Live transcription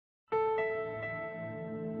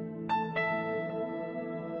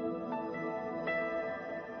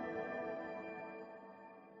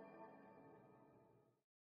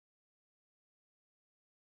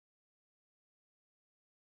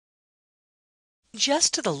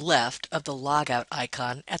Just to the left of the logout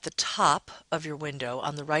icon at the top of your window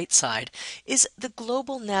on the right side is the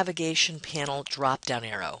Global Navigation Panel drop-down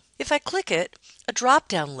arrow. If I click it, a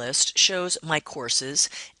drop-down list shows my courses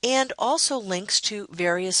and also links to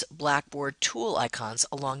various Blackboard tool icons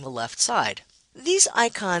along the left side. These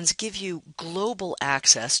icons give you global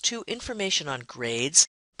access to information on grades,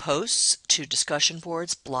 posts to discussion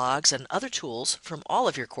boards, blogs, and other tools from all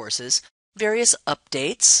of your courses, various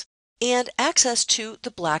updates, and access to the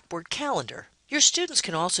Blackboard calendar. Your students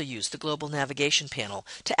can also use the Global Navigation Panel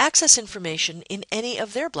to access information in any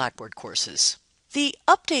of their Blackboard courses. The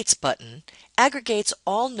Updates button aggregates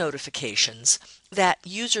all notifications that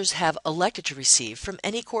users have elected to receive from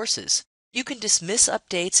any courses. You can dismiss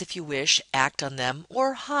updates if you wish, act on them,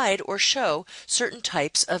 or hide or show certain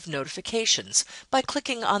types of notifications by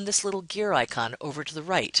clicking on this little gear icon over to the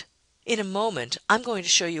right. In a moment, I'm going to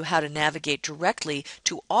show you how to navigate directly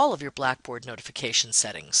to all of your Blackboard notification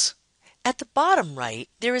settings. At the bottom right,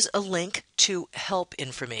 there is a link to help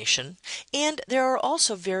information, and there are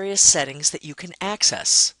also various settings that you can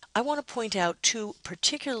access. I want to point out two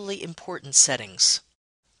particularly important settings.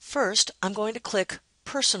 First, I'm going to click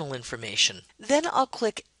Personal Information. Then I'll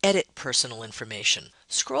click Edit Personal Information.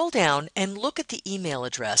 Scroll down and look at the email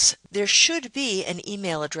address. There should be an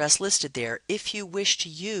email address listed there if you wish to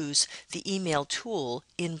use the email tool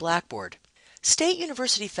in Blackboard. State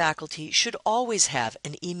University faculty should always have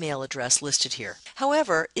an email address listed here.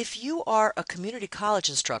 However, if you are a community college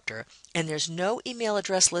instructor and there's no email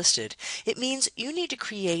address listed, it means you need to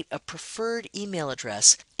create a preferred email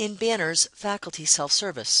address in Banner's Faculty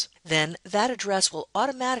Self-Service. Then that address will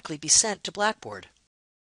automatically be sent to Blackboard.